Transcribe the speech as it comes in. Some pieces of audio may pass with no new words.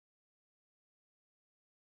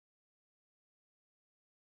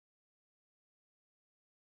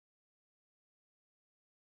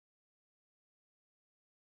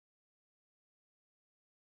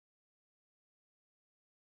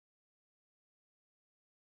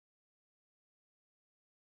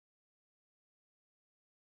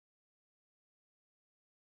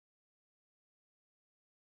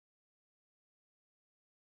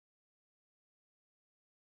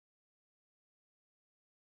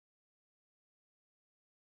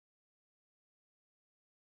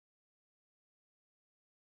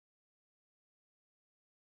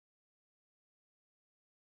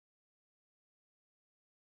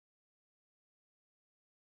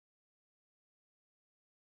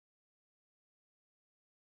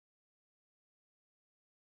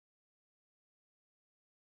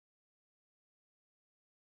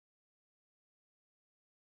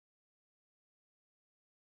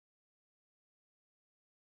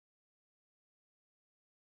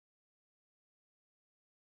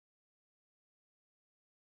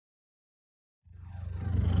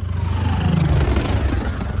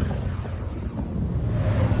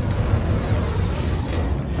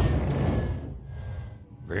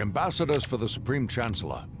The ambassadors for the Supreme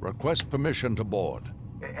Chancellor request permission to board.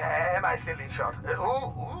 Am I still in shot?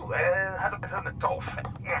 How do I turn it off?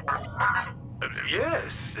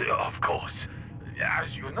 Yes, of course.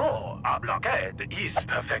 As you know, a blockade is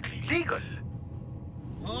perfectly legal.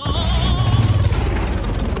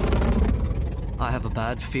 I have a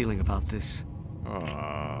bad feeling about this.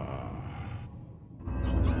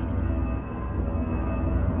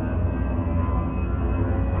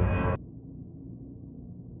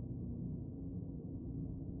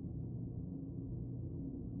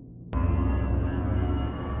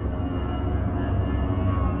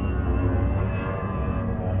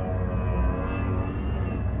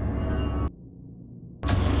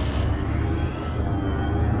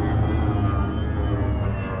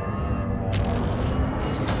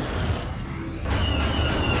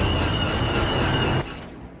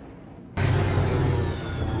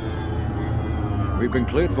 We've been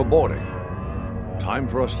cleared for boarding. Time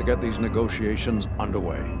for us to get these negotiations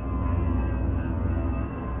underway.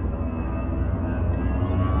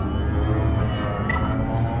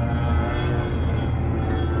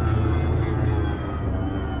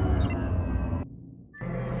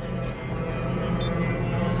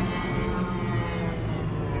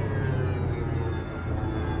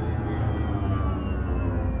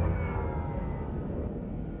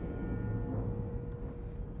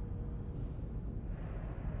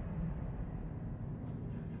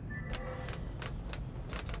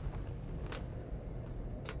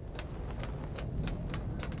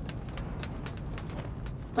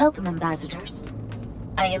 Welcome, ambassadors.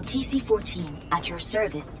 I am TC-14, at your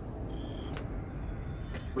service.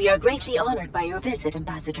 We are greatly honored by your visit,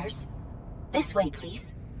 ambassadors. This way,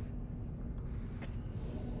 please.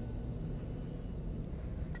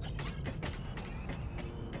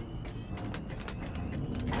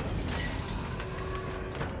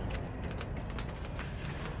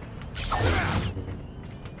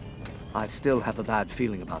 I still have a bad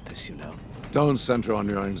feeling about this, you know. Don't center on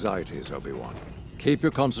your anxieties, Obi-Wan. Keep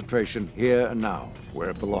your concentration here and now,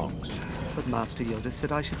 where it belongs. But Master Yoda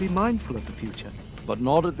said I should be mindful of the future. But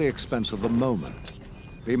not at the expense of the moment.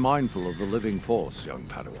 Be mindful of the living force, young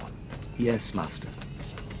Padawan. Yes, Master.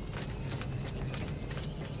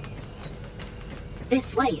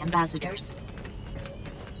 This way, ambassadors.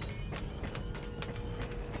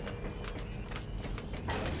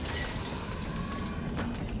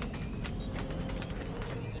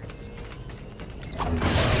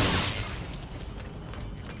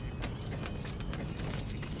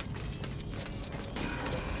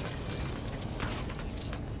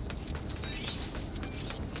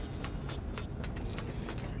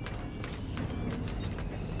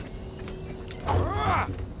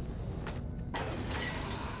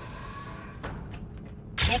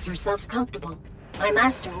 Make yourselves comfortable. My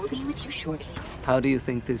master will be with you shortly. How do you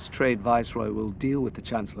think this trade viceroy will deal with the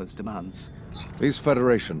Chancellor's demands? These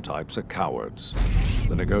Federation types are cowards.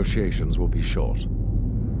 The negotiations will be short.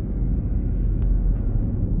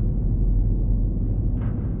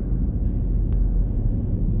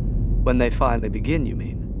 When they finally begin, you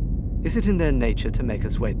mean? Is it in their nature to make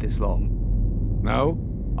us wait this long? No,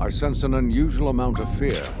 I sense an unusual amount of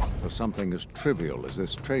fear for something as trivial as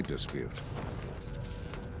this trade dispute.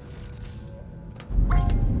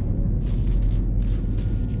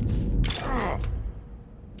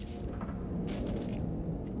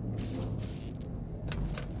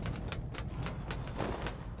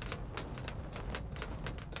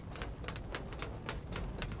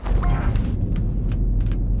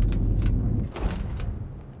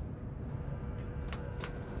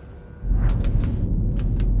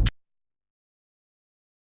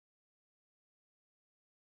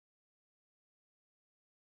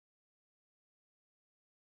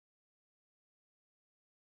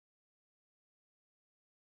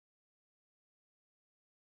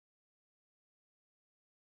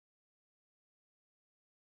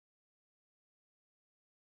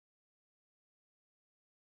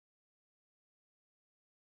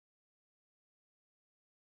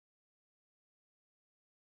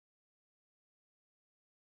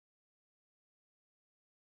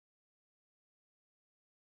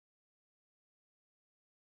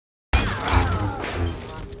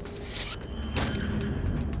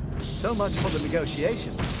 So much for the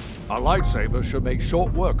negotiation. Our lightsabers should make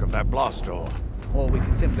short work of that blast door. Or we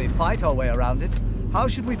could simply fight our way around it. How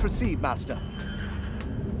should we proceed, Master?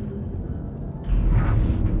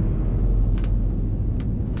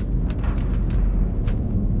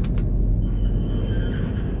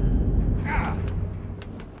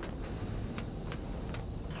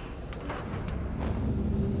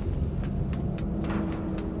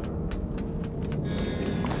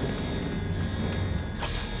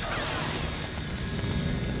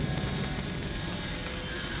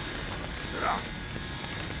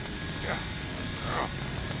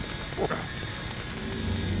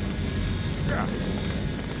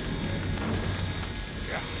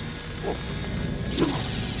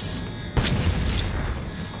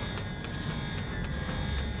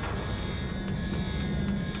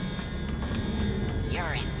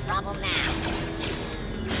 You're in trouble now.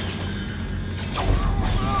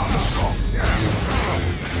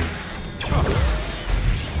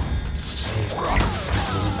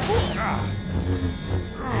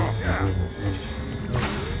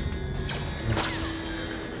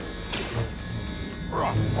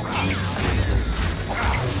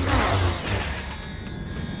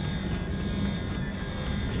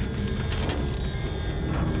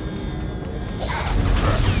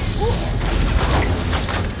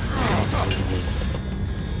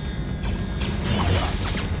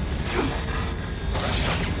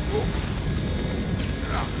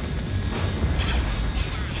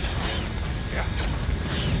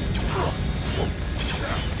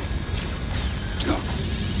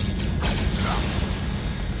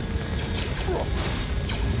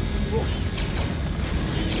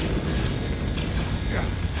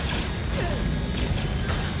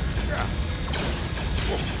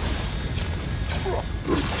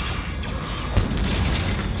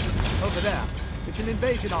 Over there. It's an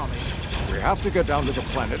invasion army. We have to get down to the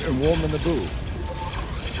planet and warn the Naboo.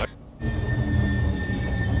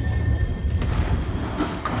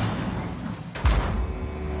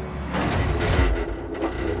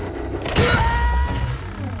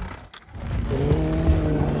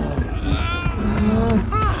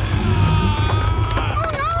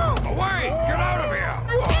 Away! Get out of here!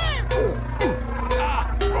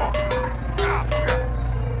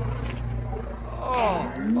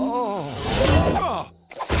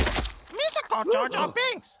 Mr. Jar Jar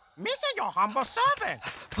Binks! Mr. Your humble servant!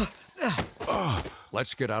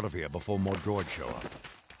 Let's get out of here before more droids show up.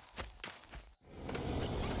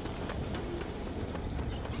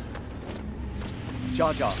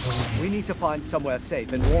 Jar Jar, we need to find somewhere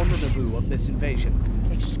safe and warn the Naboo of this invasion.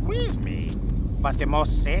 Excuse me, but the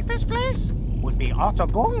most safest place would be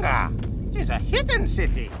Otogunga. It's a hidden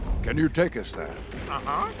city. Can you take us there?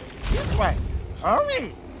 Uh-huh. This way.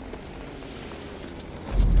 Hurry!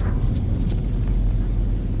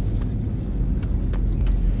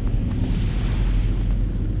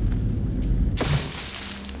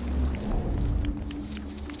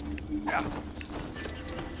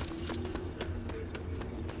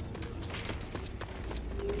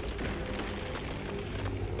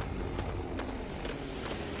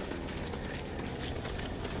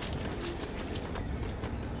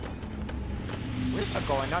 We're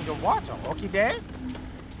going underwater, okay, Dave?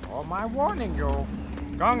 Oh, my warning you.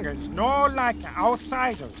 Gunga is no like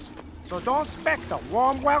outsiders, so don't expect a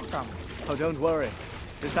warm welcome. Oh, don't worry.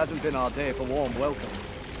 This hasn't been our day for warm welcomes.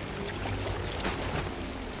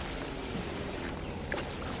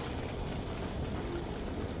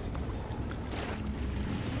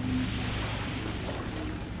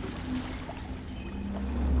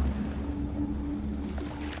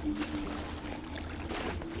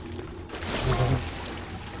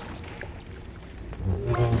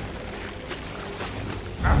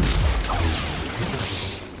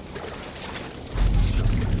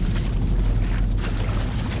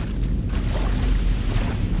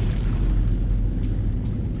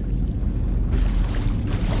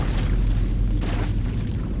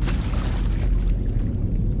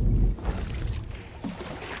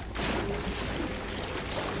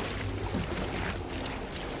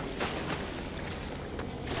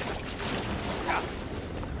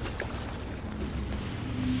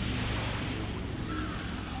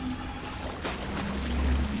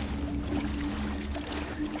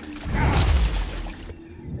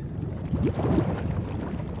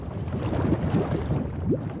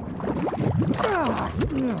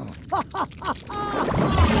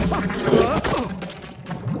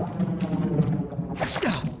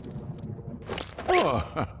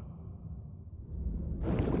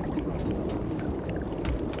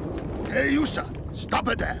 Hey, you, sir. Stop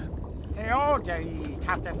it there. Hey, oh, there,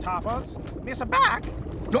 Captain Topples. Mr. Back?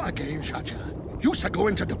 Not again, Shacha. You, sir, go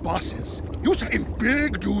into the bosses. You, sir, in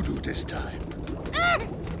big doo-doo this time. Eh,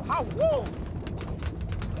 how rude!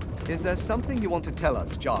 Is there something you want to tell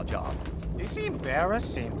us, Jar Jar? It's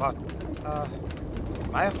embarrassing, but,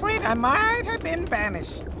 I'm afraid I might have been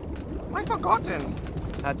banished. I've forgotten.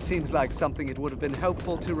 That seems like something it would have been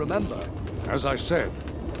helpful to remember. As I said,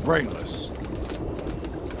 brainless.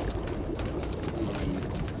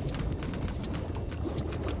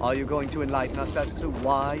 Are you going to enlighten us as to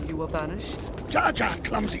why you were banished? Jar Jar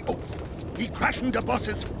clumsy oaf. He crashed the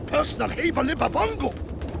boss's personal Haber-Liber bongo.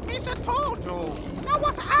 Mr. told you. That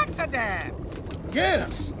was accident.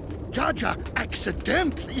 Yes. Jar Jar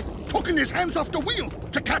accidentally took in his hands off the wheel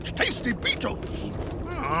to catch tasty beetles.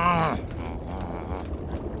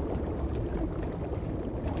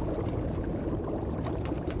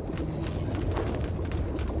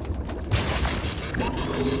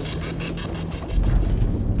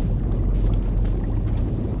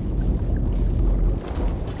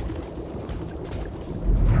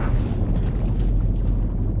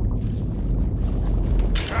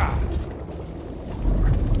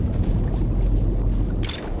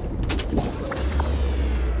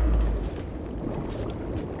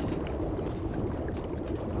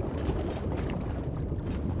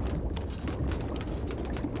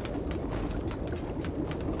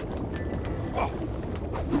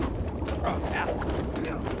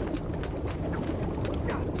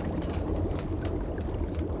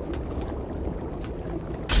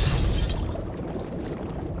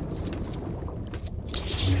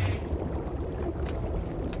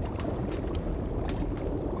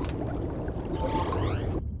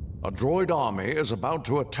 A droid army is about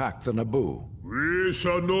to attack the Naboo. We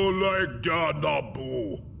shall no like the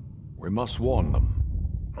Naboo. We must warn them.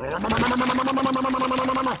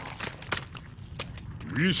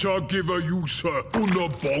 We shall give a user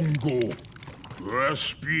Unabongo. The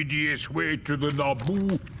speediest way to the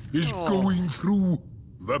Naboo is going through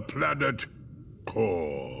the planet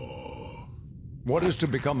Core. What is to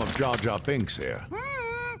become of Jar Jar Binks here?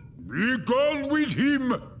 Be gone with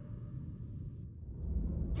him!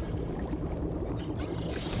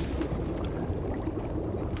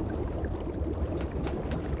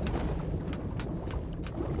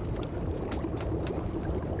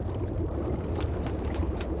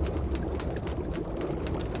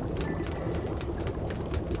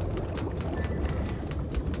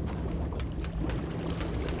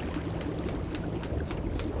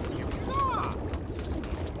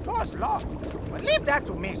 Door's locked. But leave that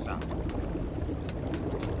to me, sir.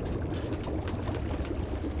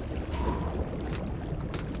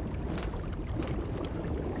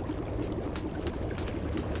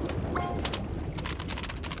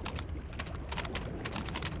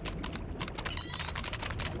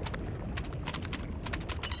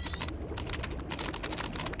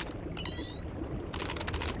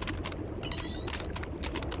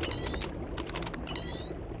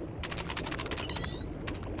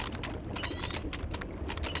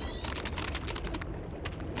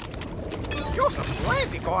 You're so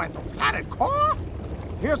crazy going to planet Core?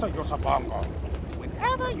 Here's a Yusabongo.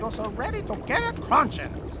 Whenever you're so ready to get a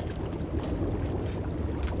crunchins.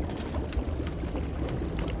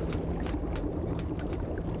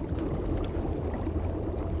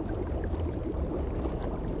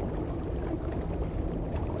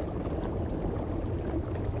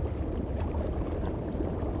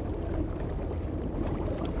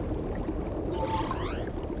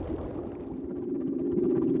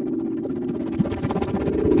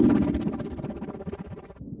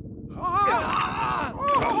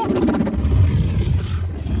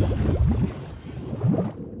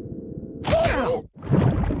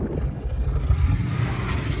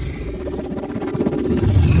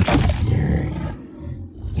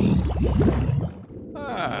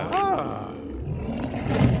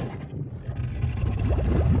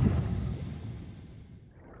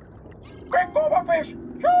 Quick, Gooberfish!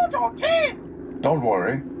 Huge OT! Don't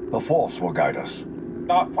worry. The Force will guide us.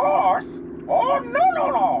 The Force? Oh,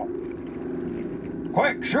 no!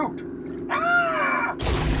 Quick, shoot! Ah!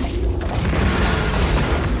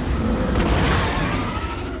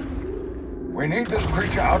 We need this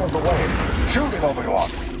creature out of the way. Shoot it, Obi-Wan!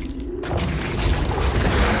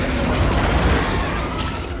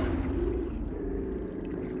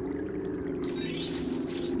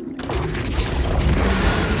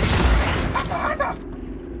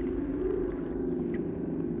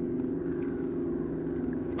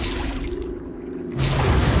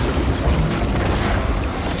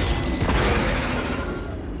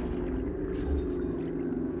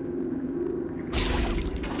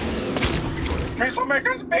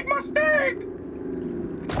 Megan's big mistake!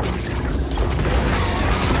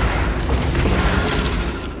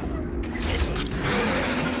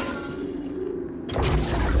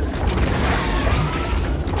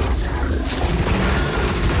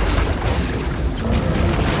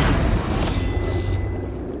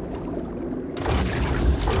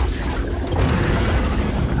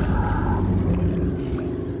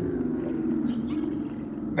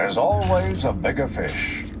 There's always a bigger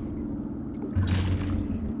fish.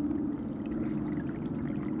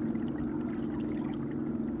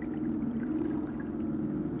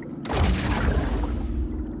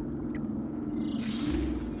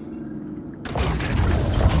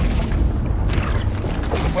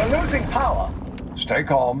 We're losing power. Stay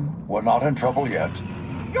calm. We're not in trouble yet.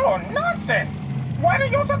 You're nonsense! Why do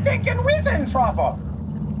you thinking we's in trouble?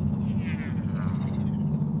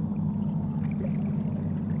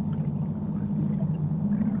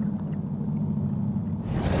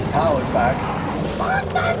 Power's back.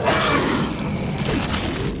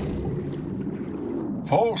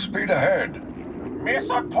 Full speed ahead.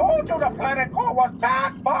 Mister told you the planet core was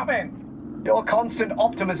back bombing. Your constant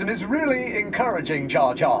optimism is really encouraging,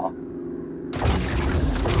 Jar Jar.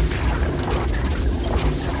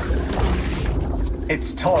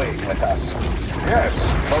 It's toying with us. Yes,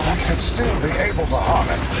 but we should still be able to harm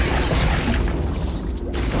it.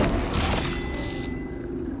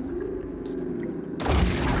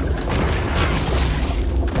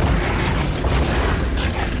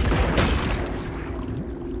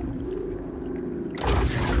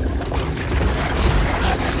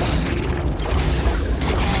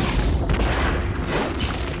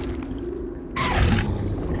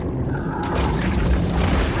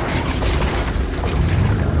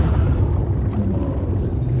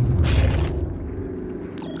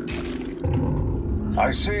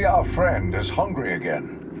 I see our friend is hungry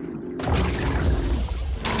again.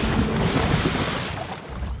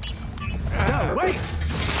 No, wait!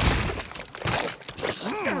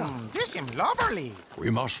 This seems lovely. We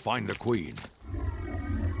must find the queen.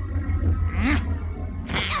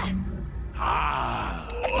 Ah,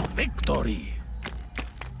 victory!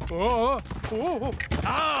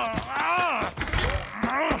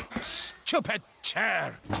 Stupid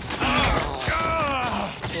chair!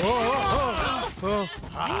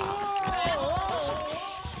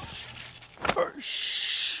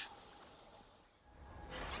 Shh.